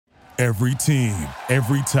Every team,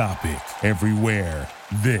 every topic, everywhere.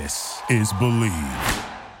 This is Believe.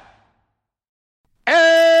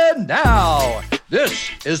 And now, this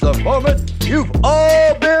is the moment you've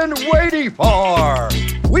all been waiting for.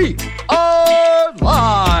 We are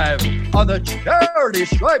live on the Charity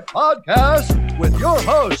Stripe podcast with your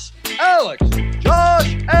hosts, Alex,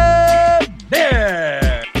 Josh, and Nick.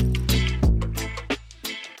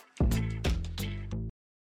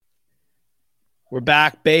 We're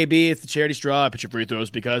back, baby. It's the Charity Stripe. Put your free throws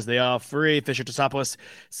because they are free. Fisher Tosopoulos,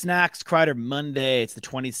 Snacks, Kreider, Monday. It's the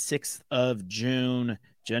 26th of June.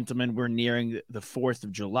 Gentlemen, we're nearing the 4th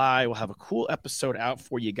of July. We'll have a cool episode out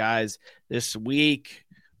for you guys this week.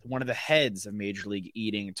 One of the heads of Major League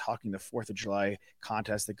Eating talking the 4th of July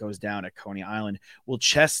contest that goes down at Coney Island. Will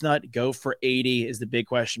Chestnut go for 80 is the big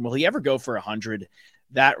question. Will he ever go for 100?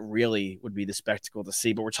 That really would be the spectacle to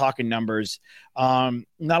see. But we're talking numbers. Not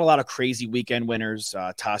a lot of crazy weekend winners.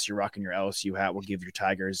 Toss your rock and your LSU hat. We'll give your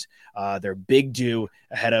Tigers their big due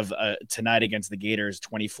ahead of tonight against the Gators,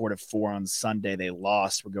 24-4 on Sunday. They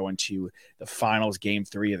lost. We're going to the finals, game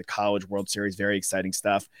 3 of the College World Series. Very exciting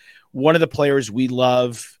stuff. One of the players we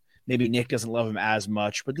love, maybe Nick doesn't love him as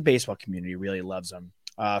much, but the baseball community really loves him.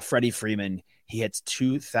 Freddie Freeman, he hits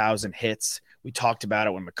 2,000 hits. We talked about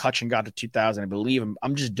it when McCutchen got to 2,000. I believe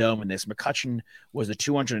I'm just doming this. McCutchen was the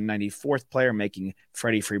 294th player, making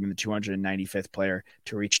Freddie Freeman the 295th player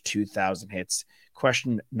to reach 2,000 hits.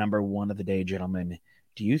 Question number 1 of the day, gentlemen.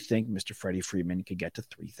 Do you think Mr. Freddie Freeman could get to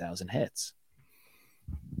 3,000 hits?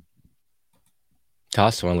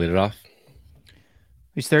 Toss, want to lead it off?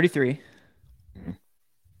 He's 33. He's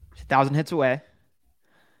 1,000 hits away.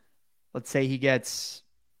 Let's say he gets,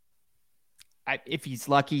 if he's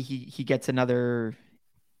lucky, he gets another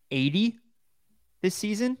 80 this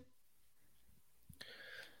season.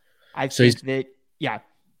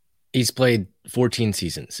 He's played 14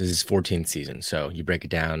 seasons. This is his 14th season. So you break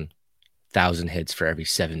it down, 1,000 hits for every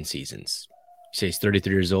 7 seasons. You say he's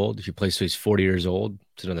 33 years old. If he plays till he's 40 years old,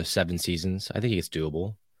 it's another 7 seasons. I think it's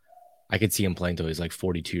doable. I could see him playing till he's like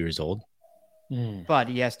 42 years old. But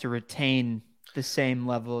he has to retain the same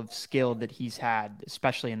level of skill that he's had,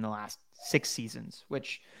 especially in the last 6 seasons,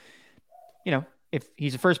 which, you know, if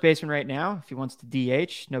he's a first baseman right now, if he wants to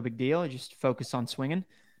DH, no big deal. Just focus on swinging.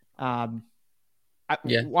 Watching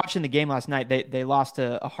the game last night, they lost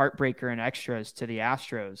a heartbreaker in extras to the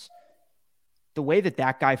Astros. The way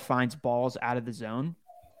that guy finds balls out of the zone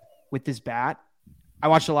with his bat. I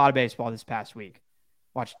watched a lot of baseball this past week.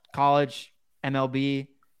 Watched college, MLB.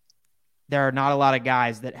 There are not a lot of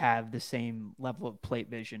guys that have the same level of plate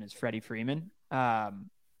vision as Freddie Freeman.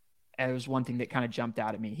 It was one thing that kind of jumped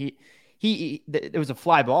out at me. There was a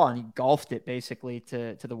fly ball and he golfed it basically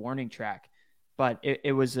to the warning track, but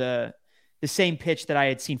it was the same pitch that I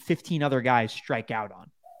had seen 15 other guys strike out on.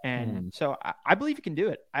 And so I believe he can do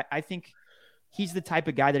it. I think he's the type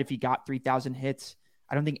of guy that if he got 3,000 hits,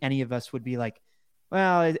 I don't think any of us would be like,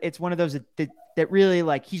 well, it's one of those that really,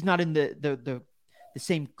 like, he's not in the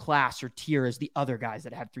same class or tier as the other guys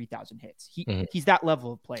that had 3,000 hits. He's that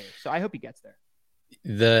level of player. So I hope he gets there.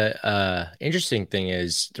 The interesting thing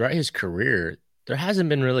is throughout his career, there hasn't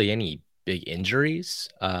been really any big injuries.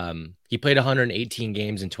 He played 118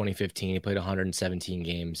 games in 2015. He played 117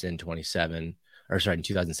 games in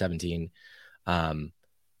 2017.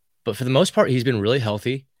 But for the most part, he's been really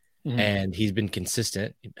healthy and he's been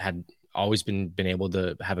consistent. Had always been able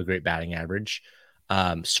to have a great batting average.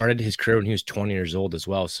 Started his career when he was 20 years old as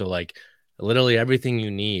well. So like literally everything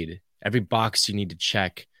you need, every box you need to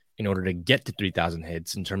check in order to get to 3,000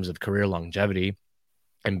 hits in terms of career longevity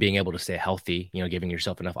and being able to stay healthy, you know, giving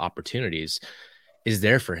yourself enough opportunities is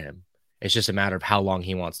there for him. It's just a matter of how long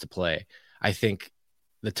he wants to play. I think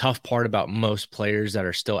the tough part about most players that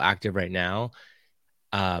are still active right now,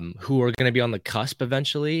 who are going to be on the cusp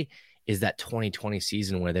eventually, is that 2020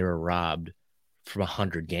 season where they were robbed from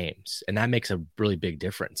 100 games. And that makes a really big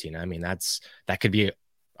difference. You know, I mean, that could be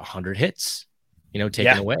 100 hits, you know,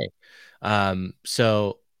 taken away.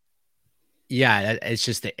 So yeah, it's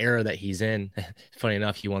just the era that he's in. Funny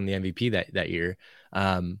enough, he won the MVP that year.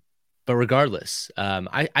 But regardless,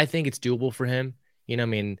 I think it's doable for him. You know, I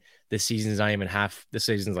mean, this season's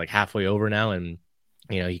like halfway over now. And,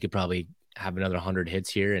 you know, he could probably have another 100 hits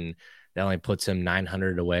here, and that only puts him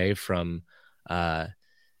 900 away from,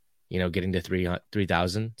 you know, getting to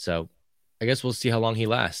 3,000. So I guess we'll see how long he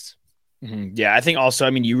lasts. Mm-hmm. Yeah, I think also,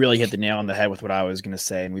 I mean, you really hit the nail on the head with what I was going to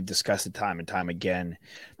say, and we've discussed it time and time again,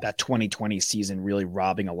 that 2020 season really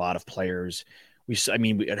robbing a lot of players.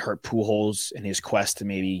 It hurt Pujols in his quest to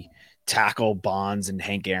maybe tackle Bonds and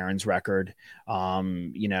Hank Aaron's record.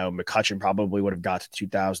 You know, McCutchen probably would have got to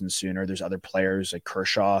 2,000 sooner. There's other players like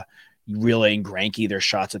Kershaw, Relay and Greinke, their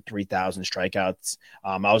shots at 3,000 strikeouts.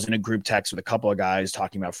 I was in a group text with a couple of guys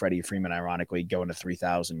talking about Freddie Freeman, ironically, going to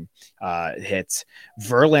 3,000 hits.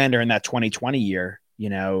 Verlander in that 2020 year,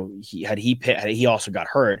 he also got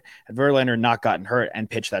hurt. Had Verlander not gotten hurt and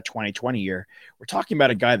pitched that 2020 year, we're talking about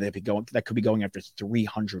a guy that could be going after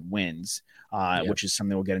 300 wins, which is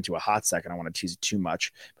something we'll get into a hot second. I don't want to tease it too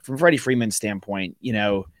much. But from Freddie Freeman's standpoint,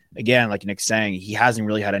 again, like Nick's saying, he hasn't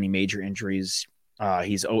really had any major injuries.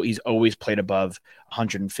 He's always played above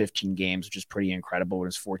 115 games, which is pretty incredible in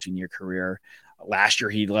his 14-year career. Last year,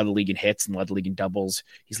 he led the league in hits and led the league in doubles.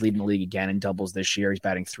 He's leading the league again in doubles this year. He's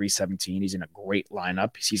batting .317. He's in a great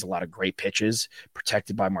lineup. He sees a lot of great pitches,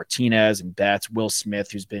 protected by Martinez and Betts. Will Smith,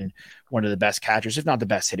 who's been one of the best catchers, if not the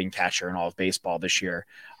best hitting catcher in all of baseball this year.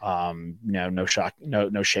 No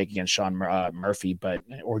shake against Sean Murphy,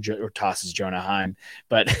 or tosses Jonah Heim.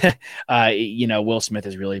 But Will Smith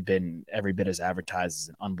has really been every bit as advertised as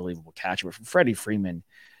an unbelievable catcher. But for Freddie Freeman,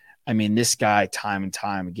 I mean, this guy time and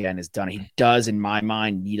time again has done it. He does, in my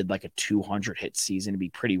mind, needed like a 200 hit season to be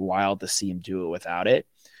pretty wild to see him do it without it.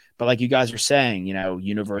 But like you guys are saying,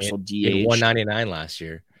 universal DH. 199 last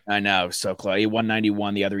year. I know, so close.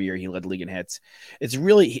 191 the other year he led the league in hits. It's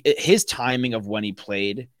really his timing of when he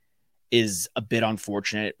played is a bit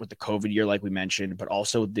unfortunate with the COVID year, like we mentioned, but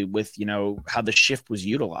also with how the shift was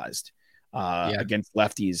utilized. Against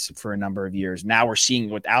lefties for a number of years. Now we're seeing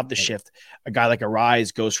without the shift, a guy like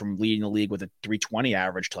Arise goes from leading the league with a 320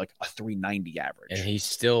 average to like a 390 average. And he's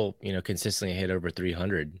still, consistently hit over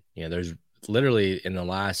 300. There's literally in the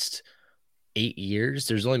last 8 years,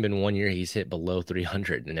 there's only been 1 year he's hit below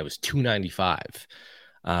 300, and it was 295.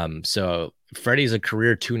 So Freddie's a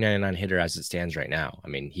career 299 hitter as it stands right now. I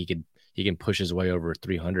mean, he can push his way over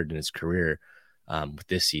 300 in his career with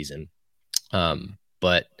this season.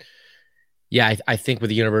 But yeah, I think with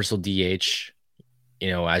the universal DH,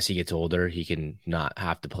 as he gets older, he can not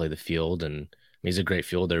have to play the field. And he's a great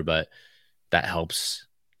fielder, but that helps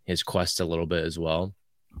his quest a little bit as well.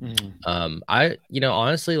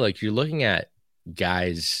 Honestly, like you're looking at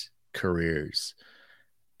guys' careers,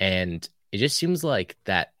 and it just seems like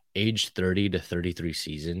that age 30 to 33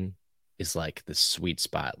 season is like the sweet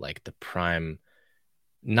spot, like the prime,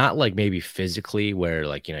 not like maybe physically where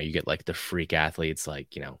like, you get like the freak athletes,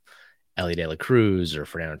 like, Ellie De La Cruz or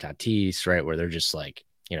Fernando Tatis, right? Where they're just like,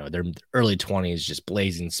 their early 20s, just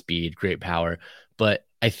blazing speed, great power. But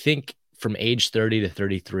I think from age 30 to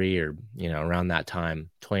 33 or, around that time,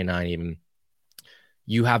 29 even,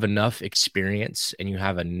 you have enough experience and you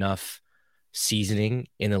have enough seasoning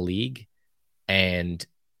in the league, and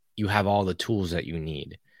you have all the tools that you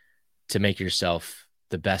need to make yourself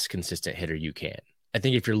the best consistent hitter you can. I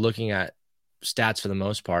think if you're looking at stats for the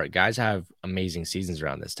most part, guys have amazing seasons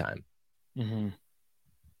around this time. Mm-hmm.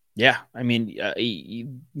 Yeah, I mean,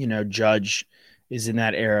 Judge is in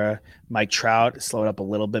that era. Mike Trout slowed up a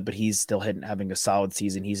little bit, but he's still having a solid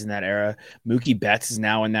season. He's in that era. Mookie Betts is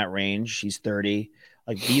now in that range. He's 30.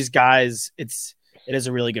 Like these guys, it is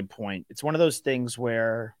a really good point. It's one of those things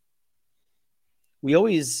where we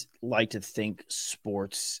always like to think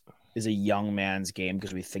sports is a young man's game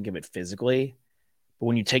because we think of it physically. But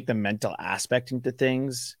when you take the mental aspect into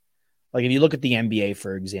things, like if you look at the NBA,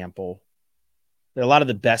 for example, a lot of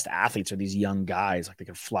the best athletes are these young guys. Like they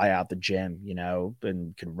can fly out the gym,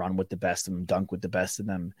 and can run with the best of them, dunk with the best of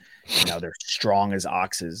them. They're strong as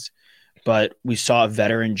oxes. But we saw a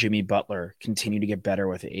veteran Jimmy Butler continue to get better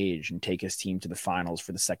with age and take his team to the finals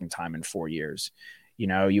for the second time in 4 years.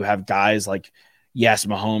 You have guys like, yes,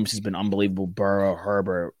 Mahomes has been unbelievable, Burrow,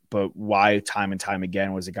 Herbert, but why time and time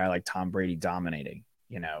again was a guy like Tom Brady dominating?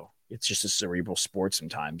 It's just a cerebral sport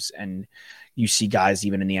sometimes. And you see guys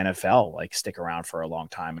even in the NFL, like stick around for a long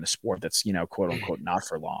time in a sport that's, quote unquote, not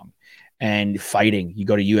for long. And fighting, you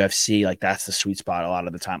go to UFC, like that's the sweet spot a lot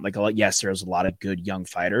of the time. Like, yes, there's a lot of good young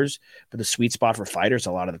fighters, but the sweet spot for fighters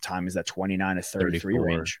a lot of the time is that 29 to 33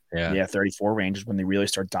 range. Yeah, 34 range is when they really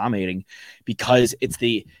start dominating, because it's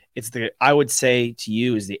the I would say to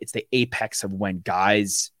you it's the apex of when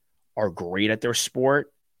guys are great at their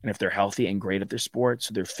sport. And if they're healthy and great at their sport,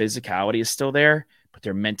 so their physicality is still there, but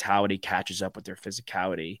their mentality catches up with their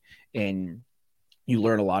physicality. And you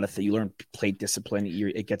learn a lot of things. You learn plate discipline.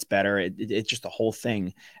 It gets better. It's just the whole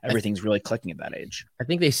thing. Everything's really clicking at that age. I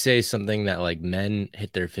think they say something that like men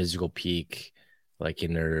hit their physical peak like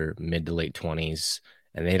in their mid to late 20s,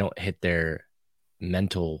 and they don't hit their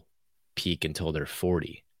mental peak until they're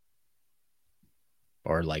 40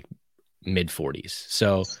 or like mid 40s.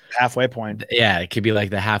 So halfway point. Yeah, it could be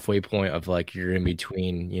like the halfway point of like you're in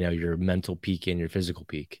between, your mental peak and your physical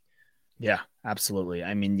peak. Yeah, absolutely.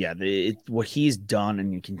 I mean, yeah, what he's done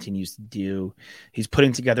and he continues to do, he's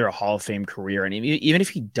putting together a Hall of Fame career. And even if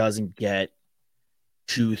he doesn't get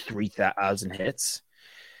 3,000 hits,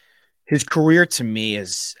 his career to me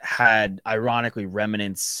has had, ironically,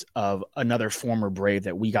 remnants of another former Brave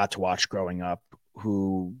that we got to watch growing up,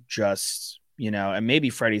 who just, and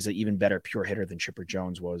maybe Freddie's an even better pure hitter than Chipper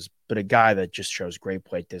Jones was, but a guy that just shows great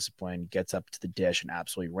plate discipline, gets up to the dish and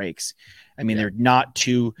absolutely rakes. I mean, they're not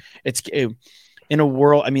too, in a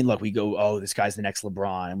world, I mean, look, we go, oh, this guy's the next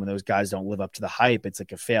LeBron. And when those guys don't live up to the hype, it's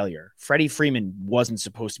like a failure. Freddie Freeman wasn't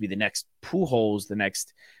supposed to be the next Pujols, the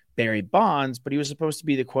next Barry Bonds, but he was supposed to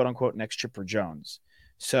be the quote unquote next Chipper Jones.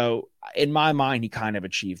 So in my mind, he kind of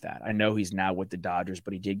achieved that. I know he's now with the Dodgers,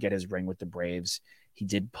 but he did get his ring with the Braves. He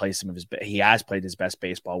did play he has played his best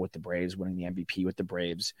baseball with the Braves, winning the MVP with the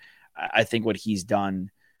Braves. I think what he's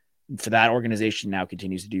done for that organization now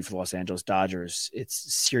continues to do for the Los Angeles Dodgers.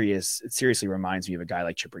 It's serious. It seriously reminds me of a guy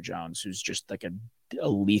like Chipper Jones, who's just like a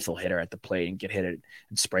lethal hitter at the plate and get hit it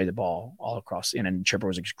and spray the ball all across. And Chipper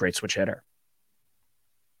was a great switch hitter.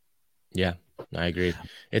 Yeah, I agree.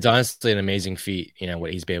 It's honestly an amazing feat,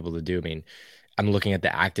 what he's been able to do. I mean, I'm looking at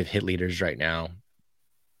the active hit leaders right now,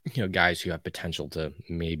 guys who have potential to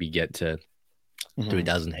maybe get to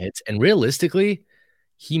 3,000 hits. And realistically,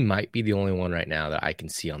 he might be the only one right now that I can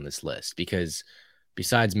see on this list, because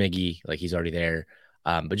besides Miggy, like, he's already there.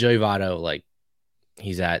 But Joey Votto, like,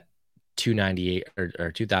 he's at 298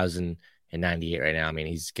 or 2,098 right now. I mean,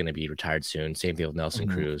 he's going to be retired soon. Same thing with Nelson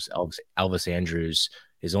Cruz. Elvis Andrews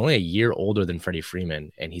is only a year older than Freddie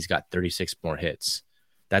Freeman, and he's got 36 more hits.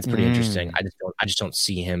 That's pretty interesting. I just don't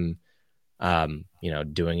see him,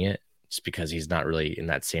 doing it, just because he's not really in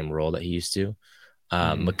that same role that he used to.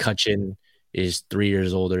 McCutchen is 3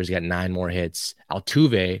 years older. He's got 9 more hits.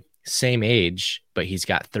 Altuve, same age, but he's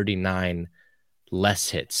got 39 less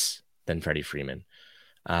hits than Freddie Freeman.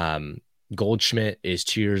 Goldschmidt is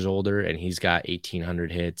 2 years older, and he's got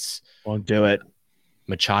 1,800 hits. Won't do it.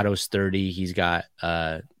 Machado's 30. He's got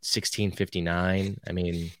 1,659. I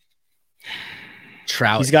mean,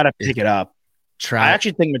 Trout. He's got to pick it up. Trout. I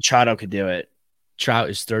actually think Machado could do it. Trout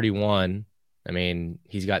is 31. I mean,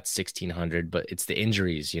 he's got 1,600, but it's the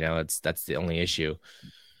injuries, that's the only issue.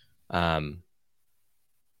 Yeah.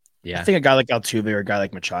 I think a guy like Altuve or a guy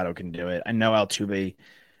like Machado can do it. I know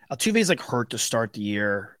Altuve's like hurt to start the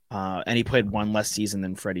year. And he played one less season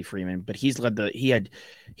than Freddie Freeman, but he had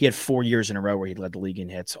 4 years in a row where he led the league in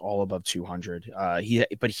hits, all above 200.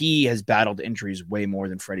 But he has battled injuries way more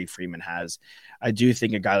than Freddie Freeman has. I do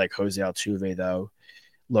think a guy like Jose Altuve, though,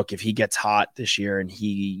 look, if he gets hot this year and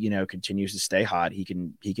he, continues to stay hot, he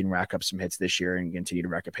can rack up some hits this year and continue to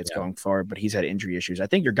rack up hits going forward. But he's had injury issues. I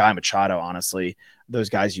think your guy Machado, honestly, those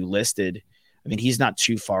guys you listed, I mean, he's not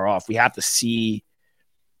too far off. We have to see.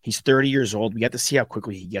 He's 30 years old. We have to see how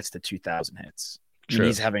quickly he gets to 2,000 hits. True.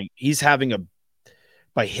 He's having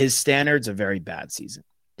by his standards, a very bad season.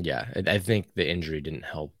 Yeah, I think the injury didn't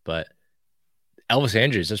help, but Elvis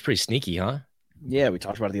Andrews, that's pretty sneaky, huh? Yeah, we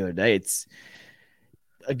talked about it the other day. It's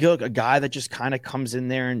a guy that just kind of comes in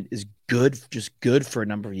there and is good for a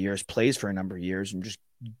number of years, plays for a number of years, and just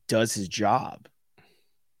does his job.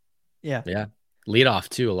 Yeah. Yeah. Lead off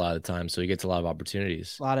too a lot of the time, so he gets a lot of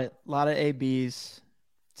opportunities. A lot of ABs.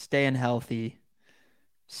 Staying healthy,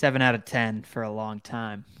 7 out of 10 for a long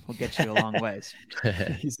time will get you a long ways.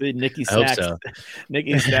 You see Nicky Snacks. So.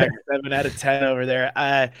 Nicky Snacks, 7 out of 10 over there.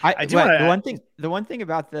 The one thing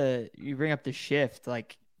about you bring up the shift,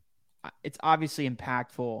 like, it's obviously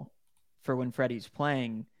impactful for when Freddie's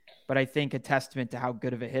playing, but I think a testament to how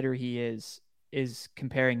good of a hitter he is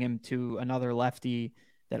comparing him to another lefty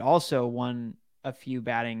that also won a few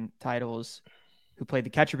batting titles, who played the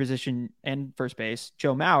catcher position and first base,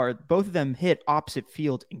 Joe Mauer. Both of them hit opposite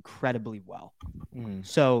field incredibly well.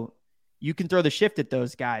 So you can throw the shift at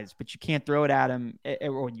those guys, but you can't throw it at them,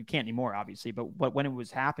 or you can't anymore, obviously. But when it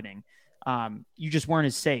was happening, you just weren't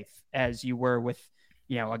as safe as you were with,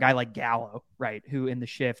 a guy like Gallo, right? Who in the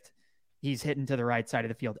shift, he's hitting to the right side of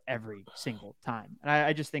the field every single time. And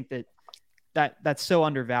I just think that's so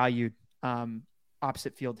undervalued.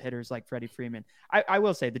 Opposite field hitters like Freddie Freeman. I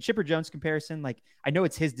will say the Chipper Jones comparison, like, I know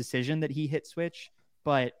it's his decision that he hit switch,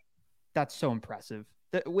 but that's so impressive.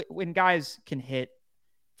 When guys can hit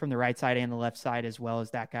from the right side and the left side as well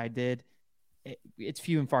as that guy did, it's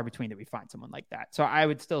few and far between that we find someone like that. So I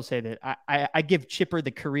would still say that I give Chipper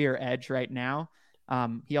the career edge right now.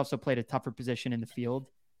 He also played a tougher position in the field,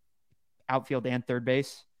 outfield and third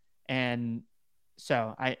base. And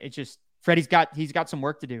so Freddie's got some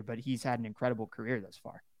work to do, but he's had an incredible career thus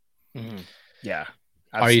far. Yeah.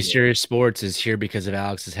 Absolutely. Are You Serious Sports is here because of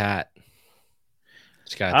Alex's hat.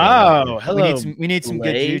 Just gotta Oh, hello. We need some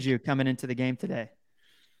good Blake. juju coming into the game today.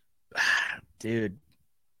 Dude,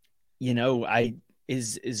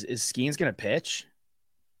 is Skeens gonna pitch?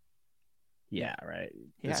 Yeah, right.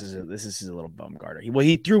 Yeah. This is a little bum garter.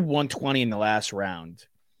 He threw 120 in the last round.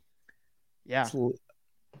 Yeah.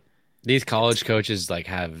 These college coaches they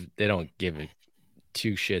don't give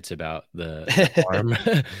two shits about the arm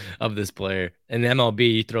of this player. In the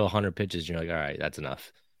MLB, you throw 100 pitches, and you're like, all right, that's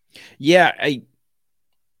enough. Yeah, I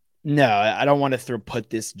don't want to put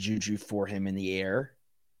this juju for him in the air.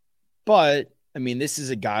 But I mean, this is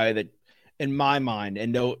a guy that, in my mind,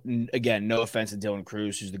 and no offense to Dylan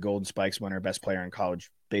Cruz, who's the Golden Spikes winner, best player in college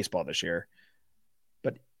baseball this year.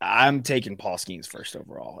 But I'm taking Paul Skeens first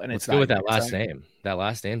overall. And Let's go with that last name. That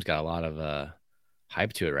last name's got a lot of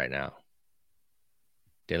hype to it right now.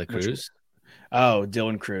 De La Cruz? Oh,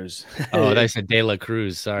 Dylan Cruz. Oh, I said De La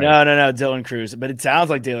Cruz. Sorry. No, Dylan Cruz. But it sounds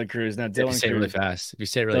like De La Cruz. No, Dylan Cruz. If you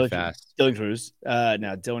say it really fast. Dylan Cruz.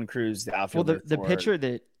 No, Dylan Cruz, the outfielder. Well,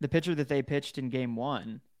 the pitcher that they pitched in game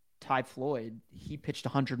 1, Ty Floyd, he pitched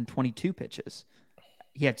 122 pitches.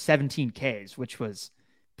 He had 17 Ks, which was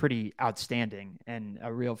pretty outstanding and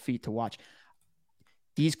a real feat to watch.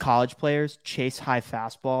 These college players chase high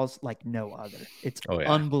fastballs like no other. It's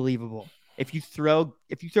unbelievable. If you throw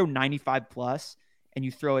 95 plus and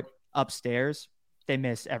you throw it upstairs, they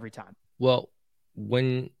miss every time. Well,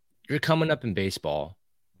 when you're coming up in baseball,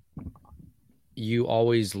 you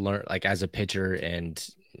always learn, like as a pitcher and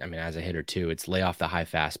I mean as a hitter too, it's lay off the high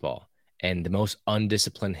fastball. And the most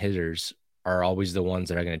undisciplined hitters are always the ones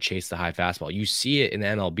that are going to chase the high fastball. You see it in the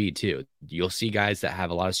MLB too. You'll see guys that have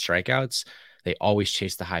a lot of strikeouts. They always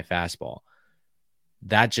chase the high fastball.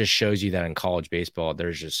 That just shows you that in college baseball,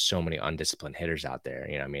 there's just so many undisciplined hitters out there.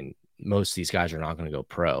 I mean, most of these guys are not going to go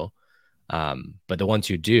pro. But the ones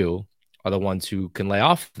who do are the ones who can lay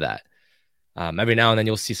off of that. Every now and then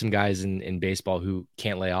you'll see some guys in baseball who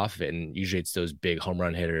can't lay off of it. And usually it's those big home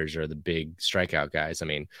run hitters or the big strikeout guys. I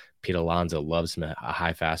mean, Pete Alonso loves a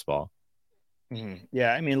high fastball. Mm-hmm.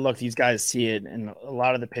 Yeah, I mean, look, these guys see it, and a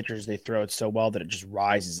lot of the pitchers, they throw it so well that it just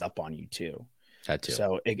rises up on you too. That too.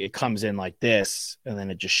 So it comes in like this, and then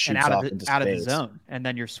it just shoots out off of into the space. zone, and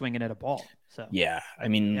then you're swinging at a ball. So yeah, I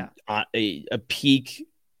mean, a peak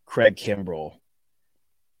Craig Kimbrell,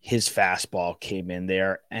 his fastball came in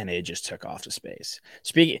there, and it just took off to space.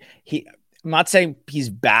 I'm not saying he's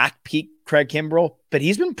back peak Craig Kimbrell, but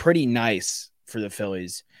he's been pretty nice for the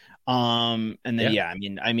Phillies. And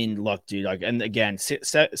then I mean, look, dude, like, and again,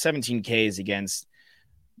 17 Ks against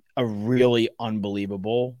a really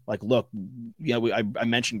unbelievable, like, look, I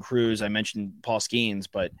mentioned Cruz, I mentioned Paul Skeens,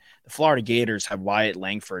 but the Florida Gators have Wyatt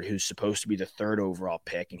Langford, who's supposed to be the 3rd overall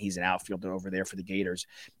pick, and he's an outfielder over there for the Gators,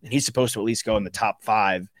 and he's supposed to at least go in the top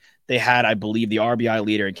 5. They had, I believe, the RBI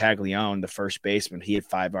leader in Caglione, the first baseman. He had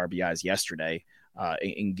 5 RBIs yesterday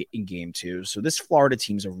in game 2. So this Florida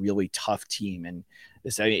team's a really tough team, and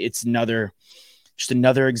it's another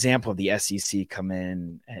example of the SEC come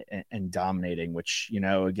in and dominating, which,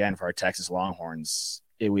 again, for our Texas Longhorns,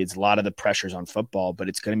 it's a lot of the pressures on football, but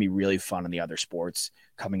it's going to be really fun in the other sports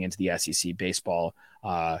coming into the SEC. Baseball,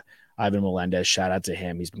 Ivan Melendez, shout out to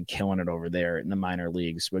him. He's been killing it over there in the minor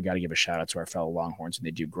leagues. We've got to give a shout out to our fellow Longhorns, and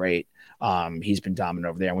they do great. He's been dominant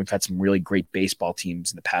over there, and we've had some really great baseball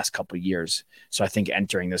teams in the past couple of years. So I think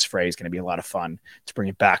entering this fray is going to be a lot of fun to bring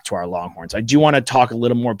it back to our Longhorns. I do want to talk a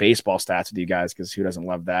little more baseball stats with you guys, because who doesn't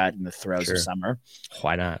love that in the throes of summer?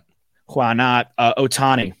 Why not?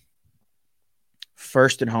 Ohtani,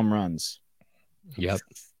 first in home runs. Yep.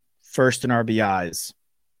 First in RBIs.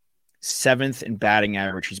 7th in batting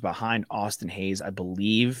average. He's behind Austin Hayes. I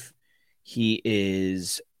believe he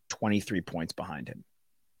is 23 points behind him.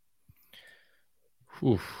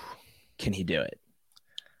 Oof. Can he do it?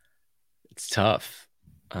 It's tough.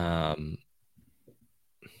 Because,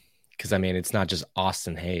 I mean, it's not just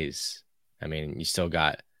Austin Hayes. I mean, you still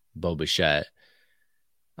got Bo Bichette,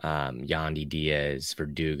 Yandy Diaz,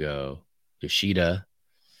 Verdugo, Yoshida.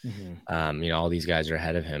 Mm-hmm. All these guys are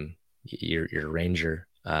ahead of him. Your Ranger,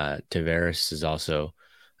 Tavares is also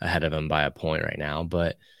ahead of him by a point right now,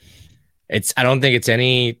 but I don't think it's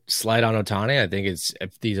any slight on Ohtani. I think it's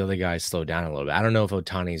if these other guys slow down a little bit. I don't know if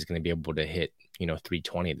Ohtani is going to be able to hit,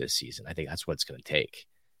 320 this season. I think that's what it's going to take.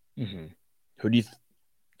 Mm-hmm. Who do you?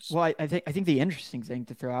 Well, I think the interesting thing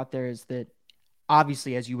to throw out there is that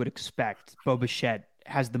obviously, as you would expect, Bo Bichette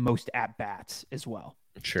has the most at bats as well.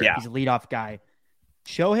 Sure, he's a leadoff guy.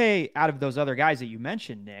 Shohei, out of those other guys that you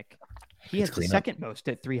mentioned, Nick, he has the second most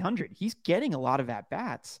at 300. He's getting a lot of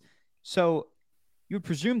at-bats. So you would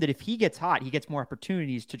presume that if he gets hot, he gets more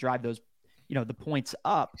opportunities to drive those, the points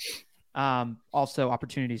up. Also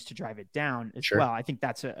opportunities to drive it down as Sure. well. I think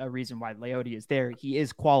that's a reason why Leote is there. He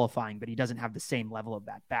is qualifying, but he doesn't have the same level of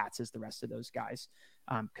at-bats as the rest of those guys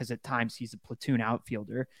because at times he's a platoon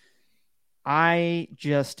outfielder. I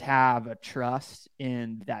just have a trust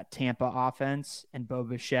in that Tampa offense and Bo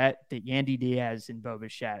Bichette that Yandy Diaz and Bo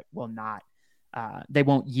Bichette will not they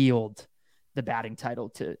won't yield the batting title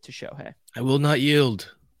to Shohei. I will not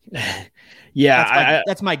yield. Yeah,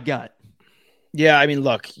 that's my gut. Yeah, I mean,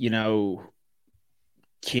 look, I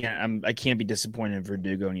can't be disappointed in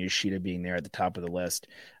Verdugo and Yoshida being there at the top of the list.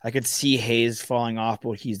 I could see Hayes falling off, but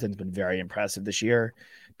what he's done has been very impressive this year.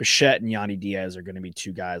 Bichette and Yandy Diaz are going to be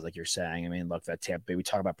two guys, like you're saying. I mean, look, that Tampa Bay, we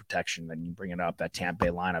talk about protection, then you bring it up. That Tampa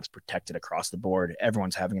Bay lineup's protected across the board.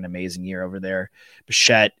 Everyone's having an amazing year over there.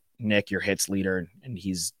 Bichette, Nick, your hits leader, and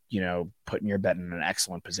he's, putting your bet in an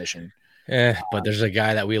excellent position. But there's a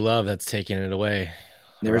guy that we love that's taking it away.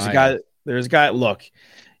 There's a guy, look,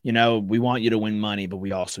 we want you to win money, but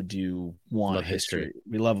we also do want history.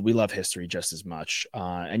 We love history just as much.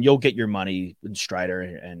 And you'll get your money in Strider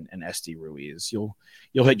and SD Ruiz. You'll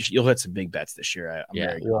hit some big bets this year.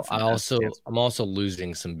 I'm also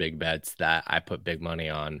losing some big bets that I put big money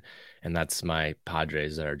on, and that's my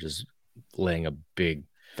Padres that are just laying a big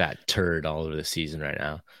fat turd all over the season right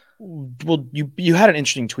now. Well, you had an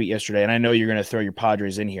interesting tweet yesterday, and I know you're going to throw your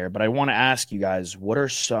Padres in here, but I want to ask you guys, what are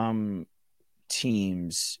some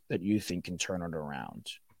teams that you think can turn it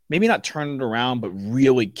around? Maybe not turn it around, but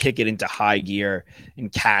really kick it into high gear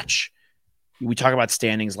and catch. We talked about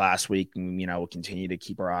standings last week, and we'll continue to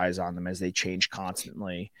keep our eyes on them as they change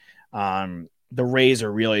constantly. The Rays are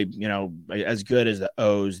really, as good as the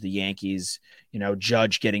O's, the Yankees.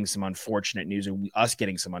 Judge getting some unfortunate news, and us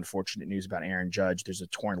getting some unfortunate news about Aaron Judge. There's a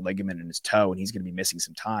torn ligament in his toe, and he's going to be missing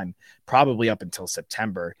some time, probably up until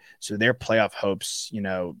September. So their playoff hopes,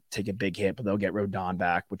 take a big hit, but they'll get Rodon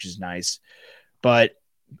back, which is nice. But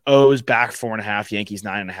O's back 4.5, Yankees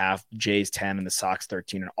 9.5, Jays 10, and the Sox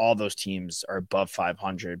 13, and all those teams are above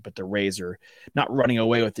 500. But the Rays are not running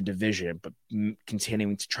away with the division, but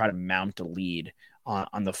continuing to try to mount a lead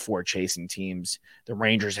on the four chasing teams. The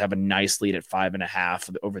Rangers have a nice lead at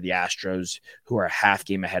 5.5 over the Astros, who are a half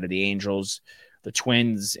game ahead of the Angels. The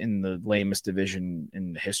Twins, in the lamest division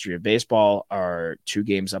in the history of baseball, are 2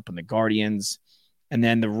 games up on the Guardians. And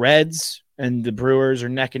then the Reds and the Brewers are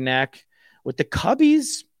neck and neck. With the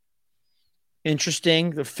Cubbies, interesting.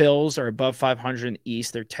 The Phils are above 500 in the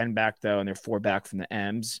East. They're 10 back, though, and they're 4 back from the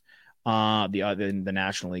M's, the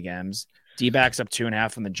National League M's. D-backs up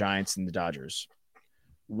 2.5 from the Giants and the Dodgers.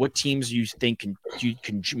 What teams you think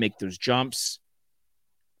can make those jumps?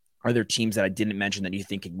 Are there teams that I didn't mention that you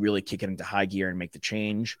think can really kick it into high gear and make the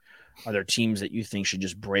change? Are there teams that you think should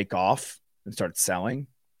just break off and start selling?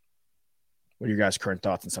 What are your guys' current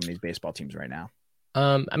thoughts on some of these baseball teams right now?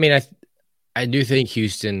 I do think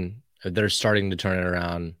Houston, they're starting to turn it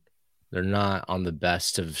around. They're not on the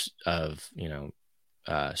best of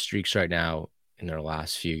streaks right now in their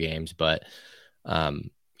last few games, but the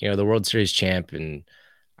World Series champ, and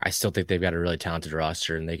I still think they've got a really talented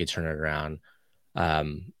roster and they could turn it around.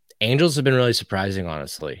 Angels have been really surprising,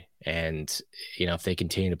 honestly. And, if they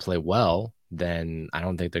continue to play well, then I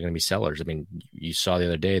don't think they're going to be sellers. I mean, you saw the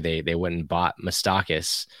other day, they went and bought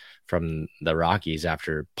Moustakas from the Rockies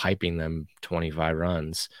after piping them 25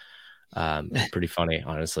 runs. Pretty funny,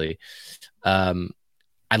 honestly.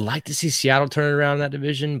 I'd like to see Seattle turn around that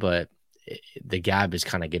division, but the gap is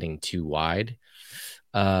kind of getting too wide.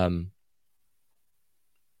 I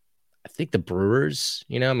think the Brewers,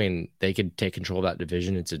 they could take control of that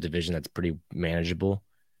division. It's a division that's pretty manageable.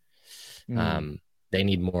 They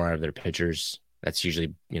need more out of their pitchers. That's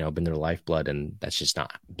usually, been their lifeblood, and that's just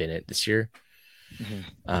not been it this year.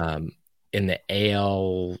 Mm-hmm. In the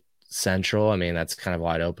AL Central, that's kind of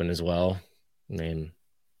wide open as well.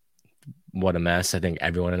 What a mess. I think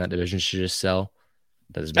everyone in that division should just sell.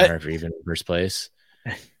 Doesn't matter if you're even in first place.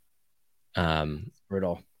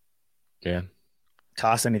 Brutal. Yeah.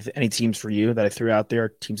 Toss, any teams for you that I threw out there,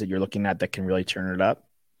 teams that you're looking at that can really turn it up?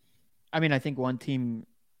 I think one team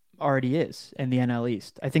already is in the NL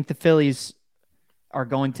East. I think the Phillies are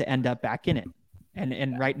going to end up back in it.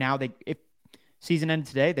 And right now, if season ended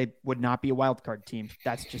today, they would not be a wild card team.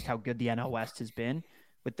 That's just how good the NL West has been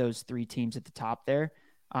with those 3 teams at the top there.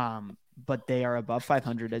 But they are above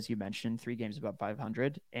 500, as you mentioned, 3 games above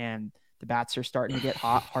 500. And the bats are starting to get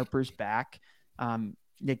hot. Harper's back.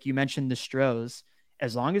 Nick, you mentioned the Stros.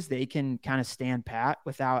 As long as they can kind of stand pat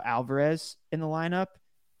without Alvarez in the lineup,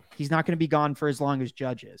 he's not going to be gone for as long as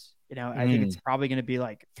Judge is. I think it's probably going to be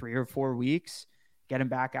like 3 or 4 weeks. Get him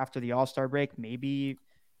back after the All-Star break, maybe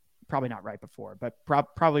probably not right before, but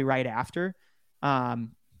probably right after.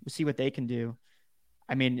 We'll see what they can do.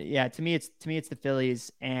 I mean, yeah, to me it's the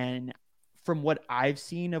Phillies, and from what I've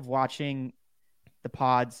seen of watching the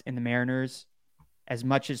Pods and the Mariners, as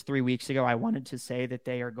much as 3 weeks ago I wanted to say that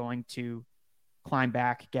they are going to climb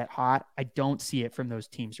back, get hot, I don't see it from those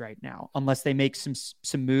teams right now, unless they make some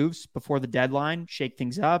moves before the deadline, shake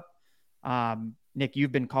things up. Nick,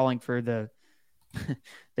 you've been calling for the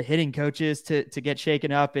the hitting coaches to get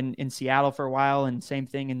shaken up in Seattle for a while, and same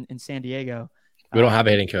thing in San Diego. We don't have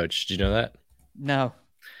a hitting coach. Did you know that? No.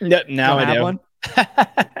 Now I do. One?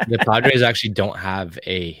 The Padres actually don't have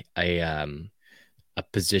a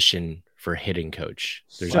position for hitting coach.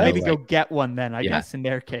 There's so maybe go get one then, I guess, in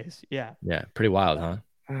their case. Yeah. Yeah. Pretty wild, huh?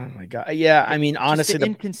 Oh my God. Yeah. I mean, honestly, the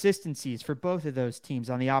inconsistencies for both of those teams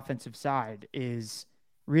on the offensive side is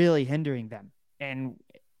really hindering them. And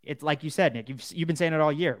it's like you said, Nick, you've been saying it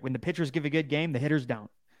all year. When the pitchers give a good game, the hitters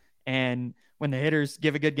don't. And when the hitters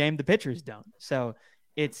give a good game, the pitchers don't. So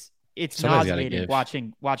it's nauseating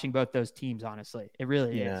watching both those teams, honestly. It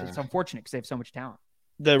really is. It's unfortunate because they have so much talent.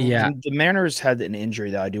 The Mariners had an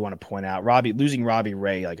injury that I do want to point out. Losing Robbie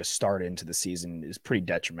Ray like a start into the season is pretty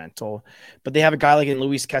detrimental. But they have a guy like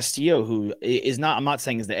Luis Castillo who is not, I'm not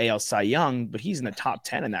saying is the AL Cy Young, but he's in the top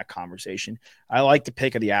 10 in that conversation. I like the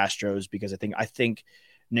pick of the Astros because I think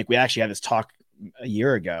Nick, we actually had this talk a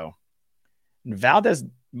year ago. Valdez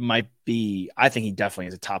might be, I think he definitely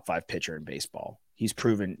is a top 5 pitcher in baseball. He's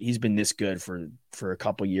proven he's been this good for a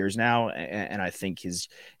couple years now. And I think his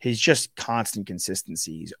just constant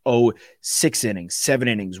consistency. He's 6 innings, 7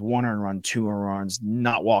 innings, 1 earned run, 2 earned runs,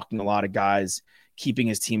 not walking a lot of guys, keeping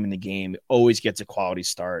his team in the game, always gets a quality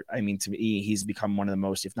start. I mean, to me, he's become one of the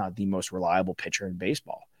most, if not the most reliable pitcher in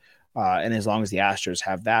baseball. And as long as the Astros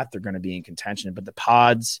have that, they're going to be in contention. But the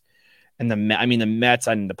Pods and the Mets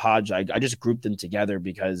and the Pods, I just grouped them together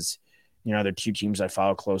because, they're two teams I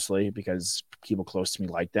follow closely because people close to me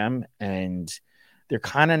like them. And they're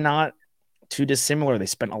kind of not too dissimilar. They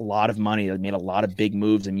spent a lot of money. They made a lot of big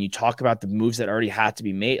moves. And you talk about the moves that already had to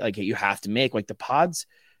be made, like you have to make, like the Pods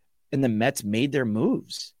and the Mets made their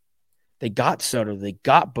moves. They got Soto, they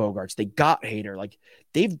got Bogarts, they got Hader. Like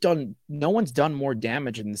no one's done more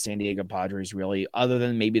damage than the San Diego Padres, really, other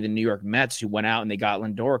than maybe the New York Mets who went out and they got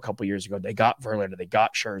Lindor a couple years ago. They got Verlander, they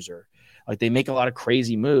got Scherzer. Like they make a lot of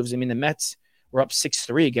crazy moves. I mean, the Mets were up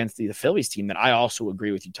 6-3 against the Phillies team that I also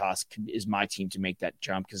agree with you, Toss, is my team to make that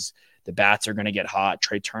jump because the bats are going to get hot.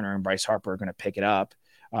 Trey Turner and Bryce Harper are going to pick it up.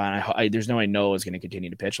 And there's no way Noah is going to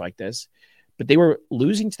continue to pitch like this. But they were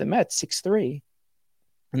losing to the Mets 6-3.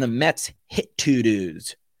 And the Mets hit 2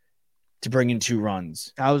 dudes to bring in 2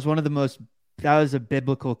 runs. That was a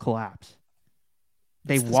biblical collapse.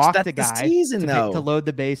 They walked a guy to load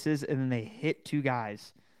the bases, and then they hit 2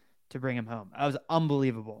 guys to bring him home. That was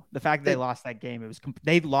unbelievable. The fact that they lost that game,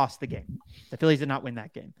 they lost the game. The Phillies did not win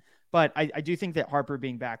that game. But I do think that Harper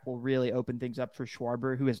being back will really open things up for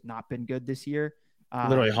Schwarber, who has not been good this year.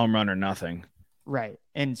 Literally home run or nothing. Right.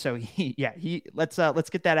 And so let's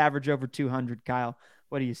get that average over 200, Kyle.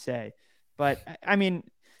 What do you say? But I mean,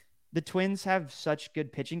 the Twins have such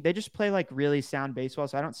good pitching. They just play like really sound baseball.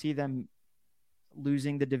 So I don't see them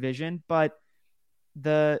losing the division, but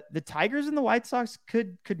the Tigers and the White Sox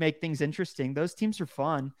could make things interesting. Those teams are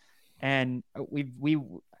fun. And we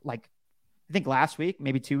like, I think last week,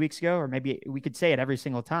 maybe 2 weeks ago, or maybe we could say it every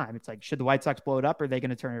single time. It's like, should the White Sox blow it up or are they going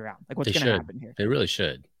to turn it around? Like what's going to happen here? They really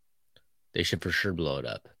should. They should for sure blow it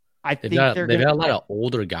up. They've got a lot of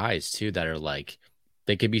older guys too that are like,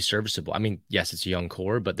 they could be serviceable. I mean, yes, it's a young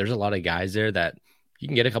core, but there's a lot of guys there that you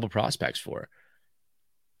can get a couple prospects for.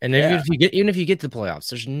 And then even if you get to the playoffs,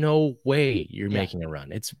 there's no way you're making a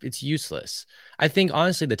run. It's useless. I think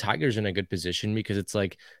honestly, the Tigers are in a good position because it's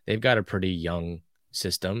like they've got a pretty young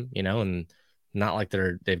system, and not like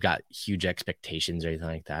they've got huge expectations or anything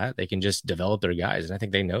like that. They can just develop their guys, and I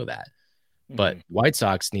think they know that. Mm-hmm. But White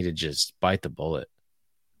Sox need to just bite the bullet.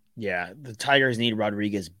 Yeah, the Tigers need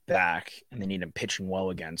Rodriguez back, and they need him pitching well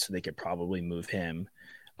again, so they could probably move him.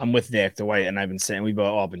 I'm with Nick. We've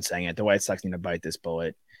all been saying it. The White Sox need to bite this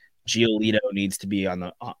bullet. Giolito needs to be on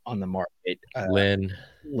the market.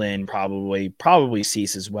 Lynn probably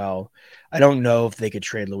Cease as well. I don't know if they could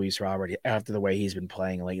trade Luis Robert after the way he's been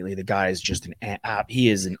playing lately. The guy is just he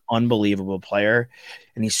is an unbelievable player,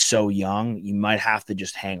 and he's so young. You might have to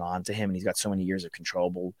just hang on to him, and he's got so many years of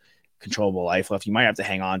controllable life left. You might have to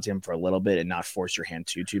hang on to him for a little bit and not force your hand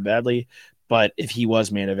too badly. But if he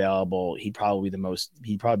was made available, he'd probably be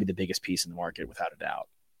the biggest piece in the market without a doubt.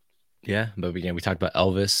 Yeah, but again, we talked about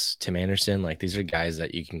Elvis, Tim Anderson. Like these are guys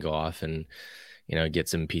that you can go off and get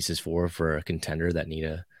some pieces for a contender that need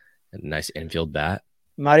a nice infield bat.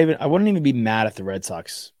 I wouldn't even be mad if the Red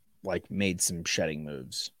Sox like made some shedding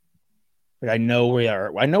moves. Like I know we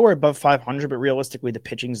are. I know we're above 500, but realistically, the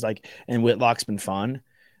pitching's like, and Whitlock's been fun,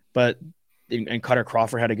 but and Cutter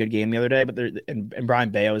Crawford had a good game the other day, but and Brian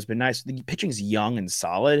Bayo has been nice. The pitching's young and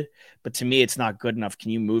solid, but to me, it's not good enough.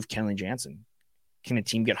 Can you move Kenley Jansen? Can a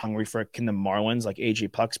team get hungry for it? Can the Marlins, like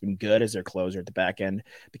AJ Puck's been good as their closer at the back end,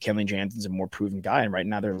 but Kenley Jansen's a more proven guy, and right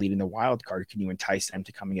now they're leading the wild card. Can you entice them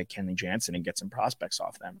to come and get Kenley Jansen and get some prospects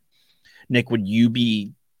off them? Nick, would you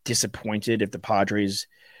be disappointed if the Padres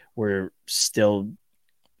were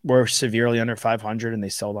severely under 500 and they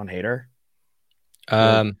sold on Hader?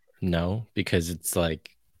 No, because it's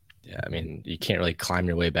like, I mean, you can't really climb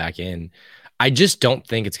your way back in. I just don't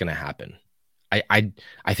think it's going to happen.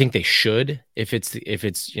 I think they should. If it's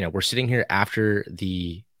we're sitting here after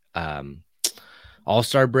the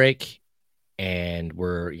All-Star break and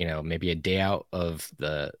we're maybe a day out of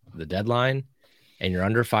the deadline, and you're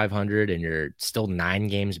under 500 and you're still 9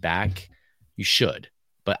 games back, you should.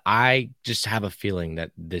 But I just have a feeling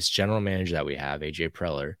that this general manager that we have, AJ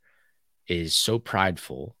Preller, is so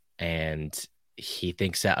prideful, and he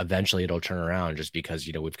thinks that eventually it'll turn around just because,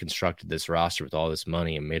 we've constructed this roster with all this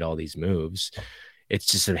money and made all these moves. It's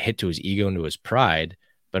just a hit to his ego and to his pride.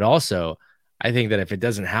 But also, I think that if it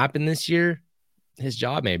doesn't happen this year, his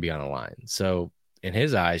job may be on the line. So in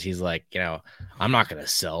his eyes, he's like, I'm not going to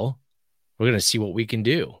sell. We're going to see what we can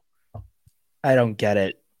do. I don't get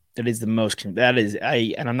it. And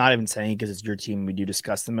I'm not even saying because it's your team, we do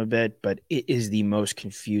discuss them a bit, but it is the most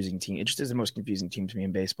confusing team. It just is the most confusing team to me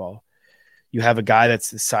in baseball. You have a guy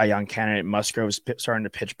that's the Cy Young candidate. Musgrove's starting to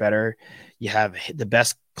pitch better. You have the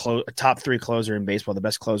best top 3 closer in baseball, the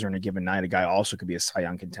best closer in a given night. A guy also could be a Cy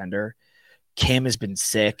Young contender. Kim has been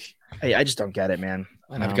sick. I just don't get it, man.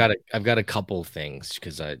 I've got a couple things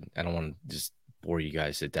because I don't want to just bore you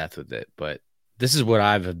guys to death with it, but this is what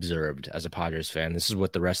I've observed as a Padres fan. This is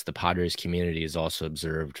what the rest of the Padres community has also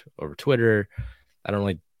observed over Twitter. I don't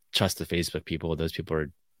really trust the Facebook people. Those people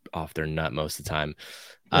are off their nut most of the time.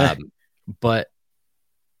 But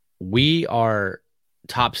we are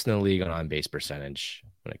tops in the league on base percentage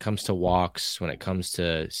when it comes to walks, when it comes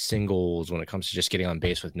to singles, when it comes to just getting on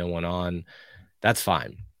base with no one on. That's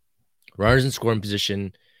fine. Runners in scoring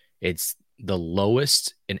position, it's the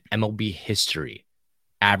lowest in MLB history.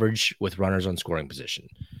 Average with runners on scoring position.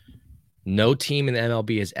 No team in the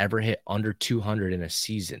MLB has ever hit under 200 in a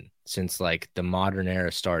season since like the modern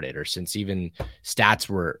era started, or since even stats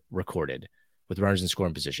were recorded with runners in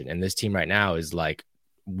scoring position. And this team right now is like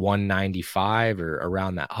 195 or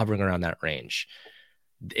around that, hovering around that range.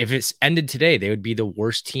 If it's ended today, they would be the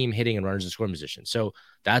worst team hitting in runners in scoring position. So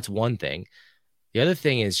that's one thing. The other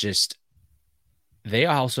thing is just they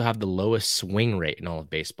also have the lowest swing rate in all of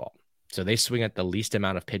baseball. So they swing at the least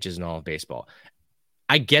amount of pitches in all of baseball.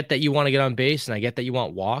 I get that you want to get on base and I get that you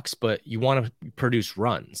want walks, but you want to produce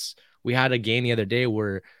runs. We had a game the other day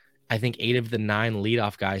where I think 8 of the 9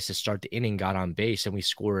 leadoff guys to start the inning got on base and we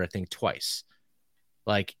scored, I think, twice.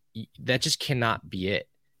 Like, that just cannot be it.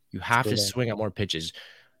 You have to swing at more pitches.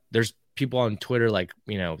 There's people on Twitter, like,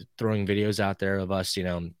 throwing videos out there of us,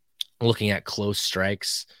 looking at close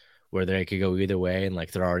strikes where they could go either way, and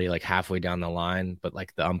like they're already like halfway down the line, but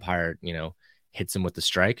like the umpire, hits them with the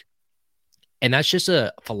strike. And that's just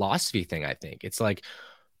a philosophy thing, I think. It's like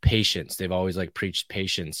patience. They've always like preached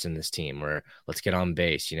patience in this team, where let's get on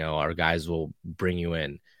base, our guys will bring you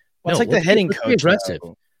in. Well, it's like the hitting coach. Aggressive.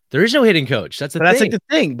 There is no hitting coach. That's like the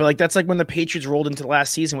thing. But like that's like when the Patriots rolled into the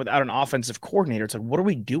last season without an offensive coordinator. It's like, what are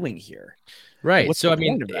we doing here? Right. What's so I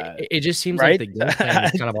mean, it just seems like the game plan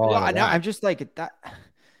is kind of all. I'm just like that.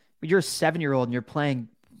 You're a 7-year-old and you're playing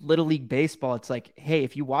Little League baseball. It's like, hey,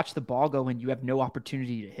 if you watch the ball go in, you have no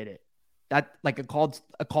opportunity to hit it. That like a called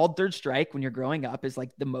third strike when you're growing up is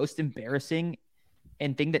like the most embarrassing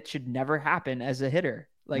and thing that should never happen as a hitter.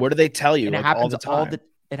 Like, what do they tell you? And like, it happens all the time.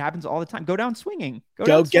 It happens all the time. Go down swinging.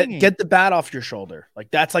 Get the bat off your shoulder.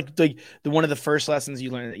 Like that's like the one of the first lessons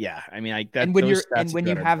you learn. Yeah, I mean, like that. And when you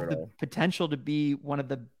have the potential to be one of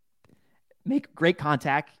the make great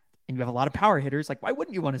contact. And you have a lot of power hitters, like why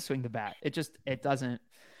wouldn't you want to swing the bat? It doesn't.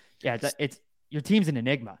 Yeah, it's your team's an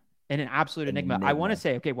enigma, and an absolute enigma. I want to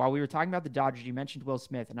say, okay, while we were talking about the Dodgers, you mentioned Will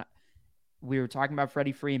Smith, and we were talking about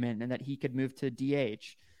Freddie Freeman and that he could move to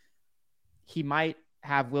DH. He might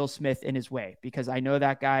have Will Smith in his way because I know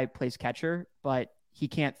that guy plays catcher, but he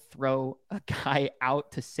can't throw a guy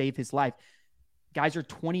out to save his life. Guys are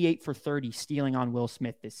 28 for 30 stealing on Will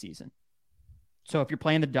Smith this season. So if you're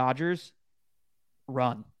playing the Dodgers,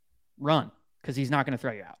 run, because he's not going to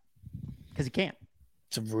throw you out because he can't.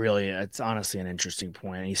 It's honestly an interesting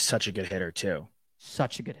point. He's such a good hitter too.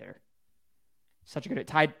 Such a good hitter.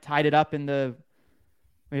 Tied it up in the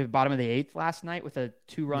We have bottom of the 8th last night with a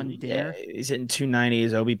 2-run dinner. Yeah, he's hitting 290.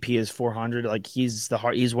 His OBP is 400. Like he's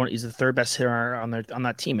the third best hitter on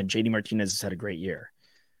that team, and JD Martinez has had a great year.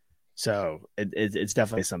 So it's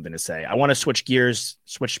definitely something to say. I want to switch gears,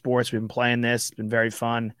 switch sports. We've been playing this. It's been very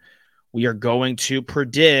fun. We are going to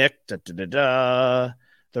predict the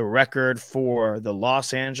record for the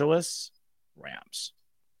Los Angeles Rams.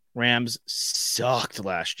 Rams sucked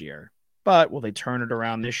last year, but will they turn it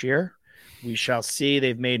around this year? We shall see.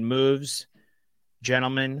 They've made moves.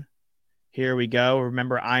 Gentlemen, here we go.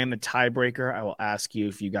 Remember, I am the tiebreaker. I will ask you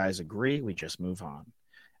if you guys agree. We just move on.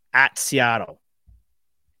 At Seattle.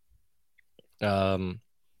 I'll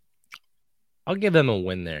give them a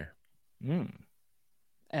win there.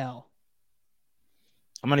 L.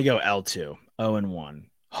 I'm going to go L2. 0-1.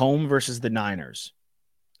 Home versus the Niners.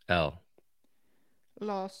 L.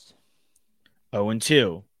 Loss.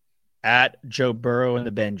 0-2. At Joe Burrow and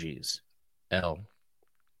the Benjis. L.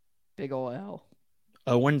 Big ol' L.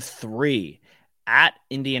 0-3. At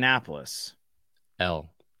Indianapolis.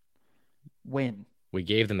 L. Win. We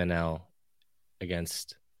gave them an L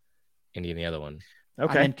against Indy in the other one.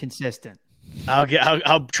 Okay. I'm inconsistent.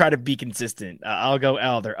 I'll try to be consistent. I'll go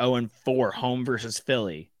L. They're 0-4. Home versus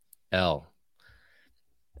Philly. L.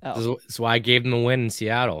 L. That's why I gave them a win in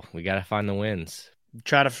Seattle. We got to find the wins.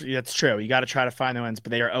 That's true. You got to try to find the wins,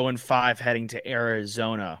 but they are 0-5 heading to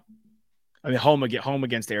Arizona. I mean, home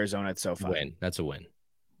against Arizona at SoFi. Win. That's a win.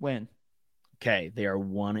 Win. Okay, they are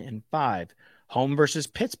 1-5. Home versus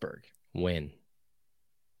Pittsburgh. Win.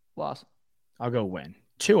 Loss. I'll go win.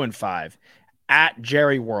 2-5. At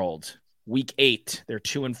Jerry World. Week 8. They're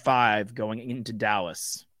 2-5 going into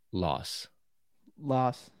Dallas. Loss.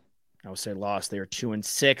 Loss. I will say loss. They are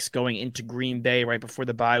 2-6 going into Green Bay right before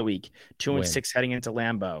the bye week. 2-6 heading into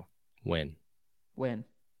Lambeau. Win. Win.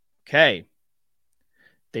 Okay.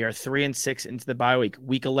 They are 3-6 into the bye week.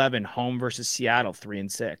 Week 11, home versus Seattle,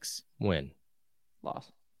 3-6. Win.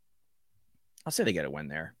 Loss. I'll say they get a win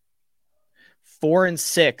there.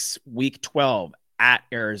 4-6, week 12 at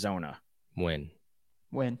Arizona. Win.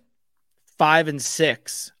 Win.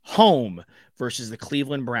 5-6, home versus the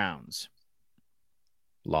Cleveland Browns.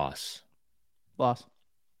 Loss. Loss.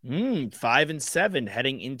 5-7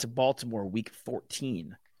 heading into Baltimore, week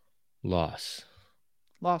 14. Loss.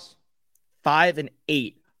 Loss.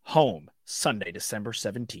 5-8, home Sunday, December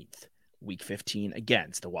 17th, week 15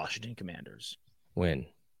 against the Washington Commanders. Win.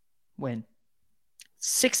 Win.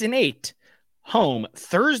 6-8, home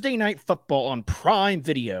Thursday Night Football on Prime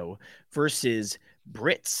Video versus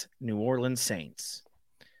Brits New Orleans Saints.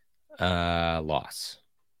 Loss.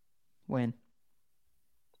 Win.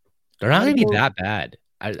 They're not going to be that bad.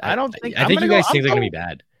 I don't think. I think you guys think they're going to be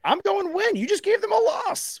bad. I'm going win. You just gave them a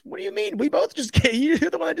loss. What do you mean? We both just gave you're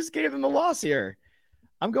the one that just gave them the loss here.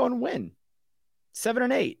 I'm going win.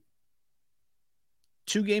 7-8.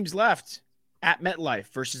 2 games left at MetLife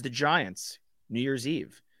versus the Giants. New Year's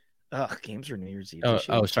Eve. Ugh, games are New Year's Eve.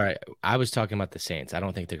 Oh, sorry. I was talking about the Saints. I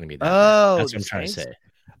don't think they're going to be that bad. That's what I'm trying to say.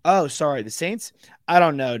 Oh, sorry. The Saints? I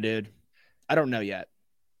don't know, dude. I don't know yet,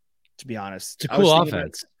 to be honest. It's a cool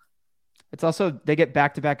offense. It's also, they get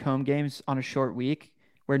back-to-back home games on a short week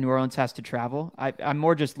where New Orleans has to travel. I'm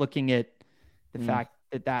more just looking at the fact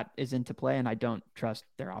that is into play, and I don't trust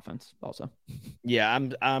their offense also. Yeah,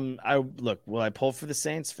 I look, will I pull for the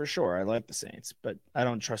Saints? For sure. I like the Saints, but I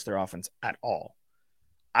don't trust their offense at all.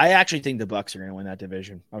 I actually think the Bucs are going to win that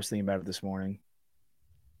division. I was thinking about it this morning.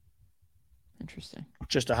 Interesting.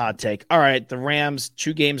 Just a hot take. All right, the Rams,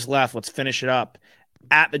 2 games left. Let's finish it up.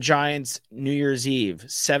 At the Giants, New Year's Eve,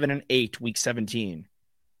 7-8, week 17.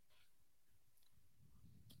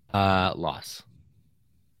 Loss.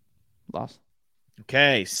 Loss.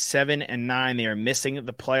 Okay, 7-9. They are missing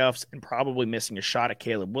the playoffs and probably missing a shot at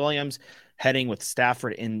Caleb Williams, heading in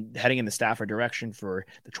the Stafford direction for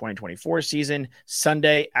the 2024 season.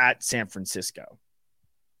 Sunday at San Francisco.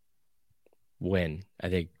 Win. I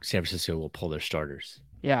think San Francisco will pull their starters.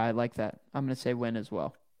 Yeah, I like that. I'm going to say win as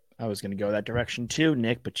well. I was going to go that direction too,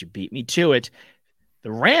 Nick, but you beat me to it.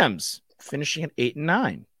 The Rams finishing at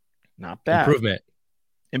 8-9. Not bad.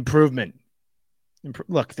 Improvement.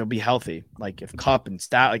 Look, they'll be healthy. Like if Kupp and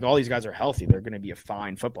Stat, like all these guys are healthy, they're going to be a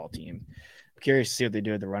fine football team. I'm curious to see what they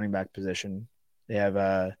do at the running back position. They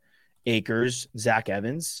have Akers, Zach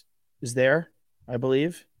Evans is there, I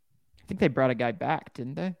believe. I think they brought a guy back,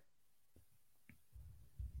 didn't they?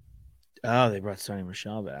 Oh, they brought Sonny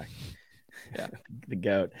Michel back. Yeah, the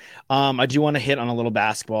GOAT. I do want to hit on a little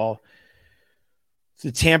basketball.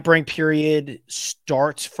 The tampering period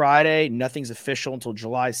starts Friday. Nothing's official until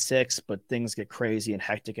July 6th, but things get crazy and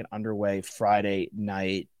hectic and underway Friday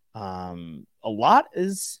night. A lot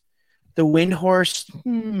is The Windhorse,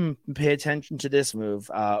 pay attention to this move.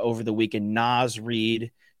 Over the weekend, Nas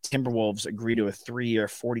Reed, Timberwolves agree to a 3-year,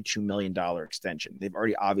 $42 million extension. They've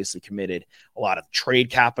already obviously committed a lot of trade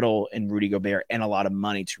capital in Rudy Gobert and a lot of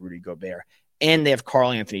money to Rudy Gobert. And they have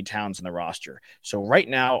Karl Anthony Towns in the roster. So right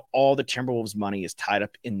now, all the Timberwolves money is tied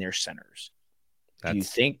up in their centers. Do you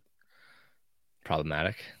think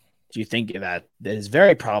problematic? Do you think that is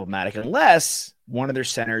very problematic unless one of their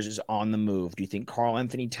centers is on the move? Do you think Karl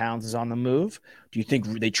Anthony Towns is on the move? Do you think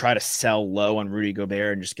they try to sell low on Rudy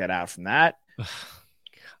Gobert and just get out from that?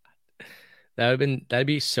 That'd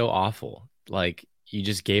be so awful. Like, you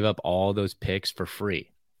just gave up all those picks for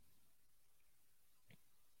free.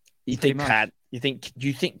 You think Cat? Do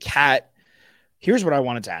you think Cat? Here's what I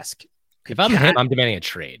wanted to ask. If I'm him, I'm demanding a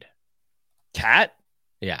trade. Cat?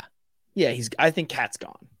 Yeah. I think Cat's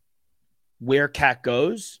gone. Where Cat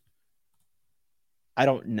goes, I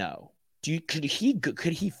don't know. Could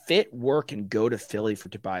he fit, work, and go to Philly for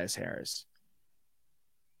Tobias Harris?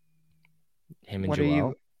 Him and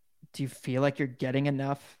Joel? Do you feel like you're getting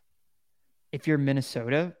enough if you're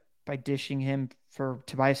Minnesota by dishing him for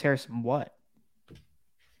Tobias Harris and what?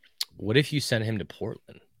 What if you send him to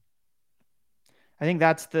Portland? I think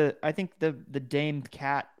the Dame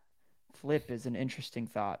Cat flip is an interesting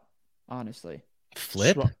thought, honestly.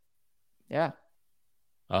 Flip? Yeah.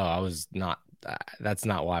 Oh, that's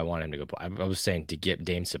not why I want him to go. I was saying to get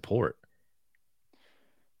Dame support.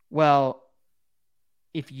 Well,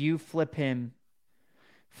 if you flip him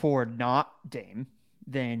for not Dame,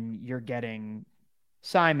 then you're getting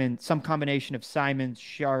Simon, some combination of Simons,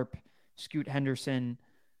 Sharp, Scoot Henderson,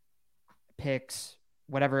 picks,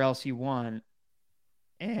 whatever else you want.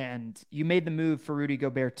 And you made the move for Rudy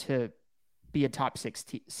Gobert to be a top 6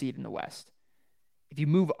 seed in the West. If you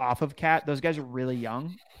move off of Cat, those guys are really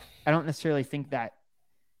young. I don't necessarily think that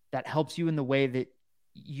helps you in the way that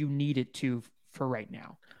you need it to for right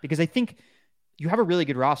now. Because I think you have a really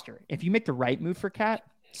good roster. If you make the right move for Cat,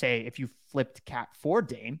 say if you flipped Cat for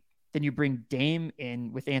Dame, then you bring Dame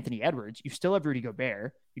in with Anthony Edwards. You still have Rudy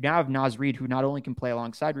Gobert. You now have Nas Reed, who not only can play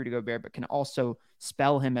alongside Rudy Gobert, but can also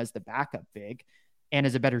spell him as the backup big and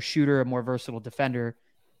as a better shooter, a more versatile defender.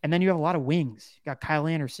 And then you have a lot of wings. You got Kyle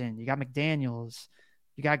Anderson. You got McDaniels.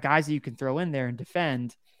 You got guys that you can throw in there and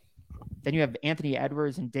defend. Then you have Anthony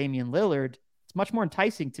Edwards and Damian Lillard. It's much more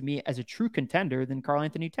enticing to me as a true contender than Karl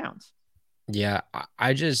Anthony Towns. Yeah,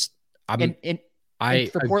 for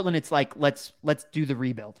Portland, it's like let's do the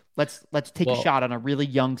rebuild. Let's take a shot on a really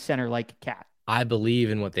young center like Cat. I believe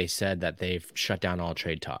in what they said, that they've shut down all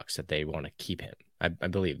trade talks, that they want to keep him. I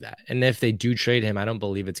believe that. And if they do trade him, I don't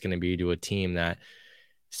believe it's going to be to a team that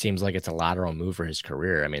seems like it's a lateral move for his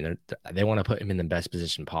career. I mean, they want to put him in the best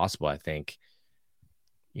position possible. I think,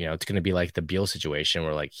 it's going to be like the Beal situation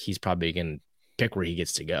where like he's probably going to pick where he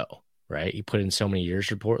gets to go, right? He put in so many years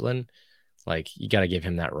for Portland. Like, you got to give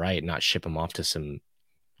him that right, not ship him off to some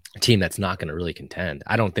team that's not going to really contend.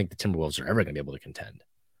 I don't think the Timberwolves are ever going to be able to contend.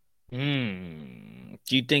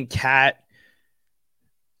 Do you think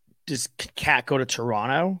does Cat go to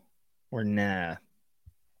Toronto or nah?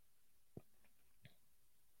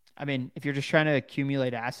 I mean, if you're just trying to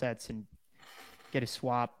accumulate assets and get a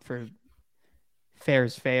swap for fair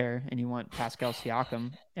is fair, and you want Pascal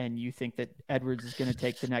Siakam, and you think that Edwards is going to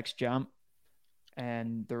take the next jump,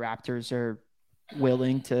 and the Raptors are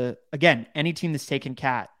willing to, again, any team that's taken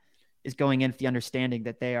Cat is going in with the understanding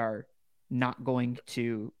that they are not going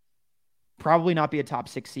to probably not be a top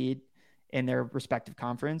 6 seed in their respective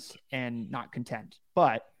conference and not contend.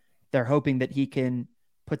 But they're hoping that he can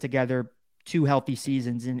put together 2 healthy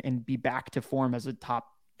seasons and be back to form as a top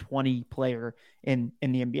 20 player in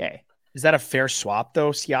the NBA. Is that a fair swap,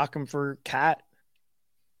 though, Siakam for Cat?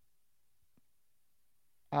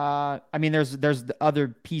 I mean, there's the other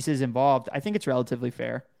pieces involved. I think it's relatively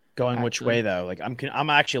fair. Going actually. Which way, though? Like, I'm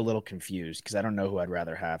actually a little confused because I don't know who I'd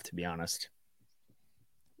rather have, to be honest.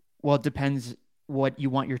 Well, it depends what you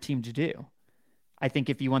want your team to do. I think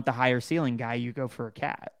if you want the higher ceiling guy, you go for a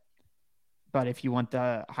Cat. But if you want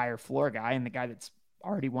the higher floor guy and the guy that's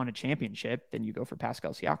already won a championship, then you go for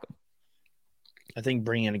Pascal Siakam. I think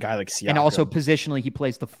bringing in a guy like Siakam. And also positionally, he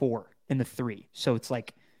plays the 4 and the 3. So it's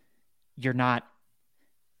like you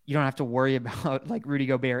don't have to worry about like Rudy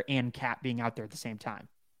Gobert and Cat being out there at the same time.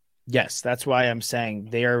 Yes, that's why I'm saying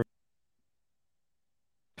they're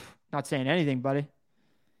not saying anything, buddy.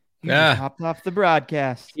 You just hopped off the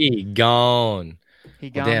broadcast. He gone.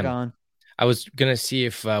 Gone. I was gonna see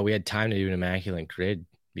if we had time to do an immaculate grid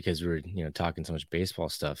because we were, talking so much baseball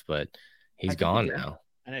stuff, but he's gone now.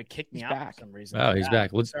 And it kicked me out for some reason. Oh, he's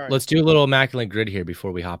back. Let's do a little immaculate grid here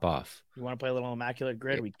before we hop off. You want to play a little immaculate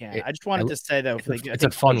grid? We can. I just wanted to say though, it's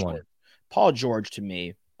a fun one. Paul George, to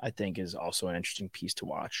me, I think is also an interesting piece to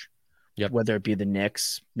watch. Yep. Whether it be the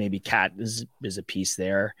Knicks, maybe Cat is a piece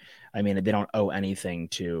there. I mean, they don't owe anything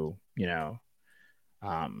to, they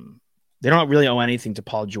don't really owe anything to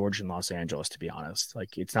Paul George in Los Angeles, to be honest.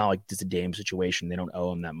 Like, it's not like it's a Dame situation. They don't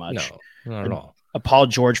owe him that much. No, not at all. A Paul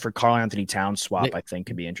George for Karl Anthony Towns swap, I think,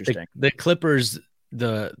 could be interesting. The Clippers,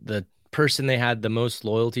 the person they had the most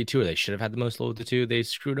loyalty to, or they should have had the most loyalty to, they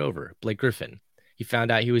screwed over. Blake Griffin. He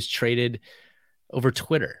found out he was traded over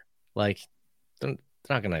Twitter. Like, they're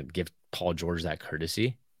not going to give Paul George that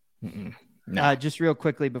courtesy. No. Just real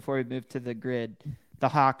quickly before we move to the grid, the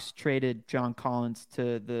Hawks traded John Collins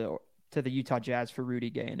to the Utah Jazz for Rudy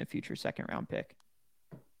Gay and a future second-round pick.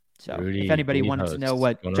 So if anybody wanted to know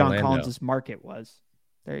what John Collins' market was,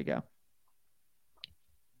 there you go.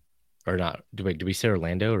 Or not? Do we say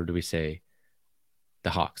Orlando or do we say the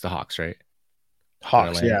Hawks? The Hawks, right?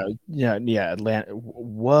 Hawks, yeah. Atlanta.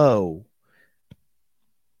 Whoa.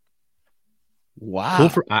 Wow.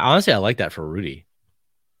 Cool honestly, I like that for Rudy.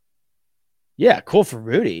 Yeah, cool for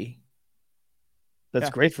Rudy. That's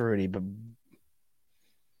great for Rudy, but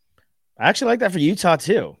I actually like that for Utah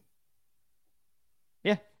too.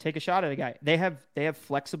 Yeah, take a shot at a guy. They have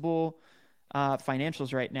flexible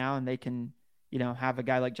financials right now, and they can, have a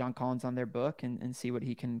guy like John Collins on their book and see what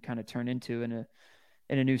he can kind of turn into in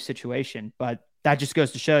a new situation. But that just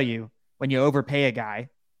goes to show you, when you overpay a guy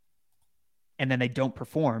and then they don't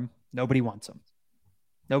perform, nobody wants them.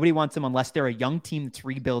 Nobody wants them unless they're a young team that's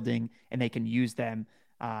rebuilding and they can use them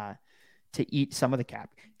to eat some of the cap,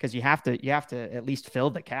 because you have to at least fill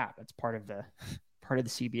the cap. That's part of the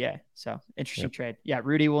CBA. So interesting trade. Yeah,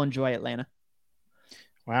 Rudy will enjoy Atlanta.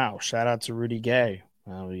 Wow, shout out to Rudy Gay.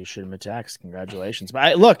 Well, you shoot him a text. Congratulations.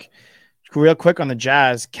 But look, real quick on the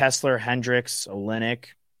Jazz: Kessler, Hendricks, Olynyk,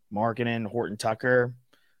 Markkanen, Horton Tucker,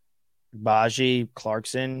 Baji,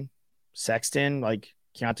 Clarkson, Sexton. Like,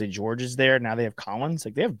 Keontae George is there. Now they have Collins.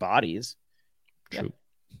 Like, they have bodies. True.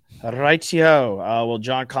 Rightio. Well,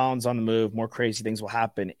 John Collins on the move. More crazy things will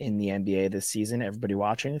happen in the NBA this season. Everybody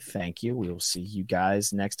watching, thank you. We will see you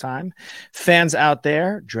guys next time. Fans out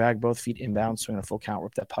there, drag both feet inbound, swing a full count,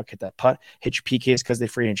 rip that puck, hit that putt, hit your PKs because they're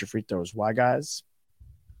free, and hit your free throws. Why, guys?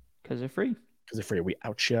 Because they're free. Because they're free. We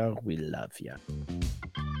out show. We love you.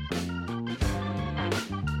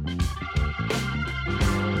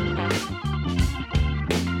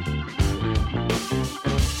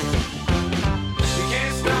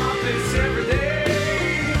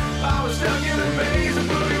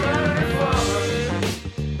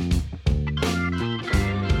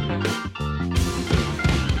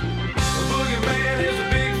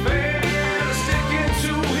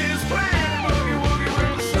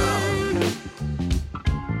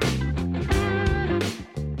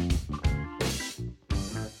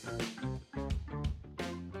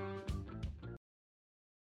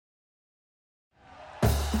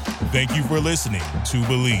 Thank you for listening to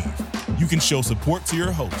Believe. You can show support to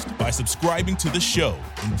your host by subscribing to the show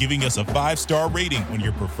and giving us a 5-star rating on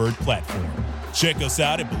your preferred platform. Check us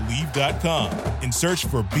out at Believe.com and search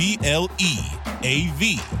for BLEAV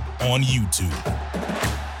on YouTube.